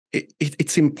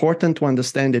it's important to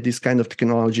understand that this kind of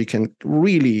technology can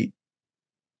really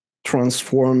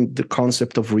transform the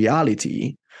concept of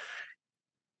reality.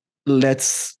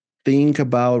 Let's think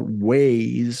about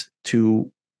ways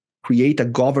to create a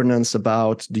governance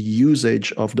about the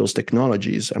usage of those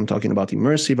technologies. I'm talking about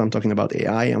immersive, I'm talking about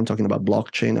AI, I'm talking about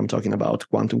blockchain, I'm talking about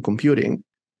quantum computing,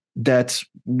 that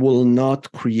will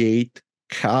not create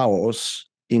chaos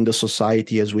in the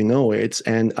society as we know it,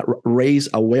 and raise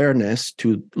awareness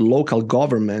to local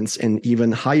governments and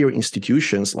even higher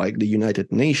institutions like the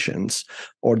United Nations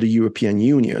or the European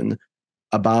Union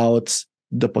about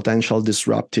the potential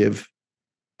disruptive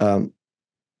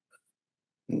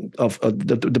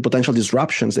the potential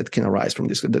disruptions that can arise from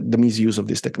this, the misuse of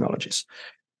these technologies.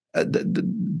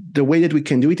 The way that we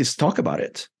can do it is talk about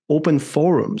it, open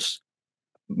forums,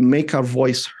 make our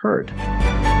voice heard.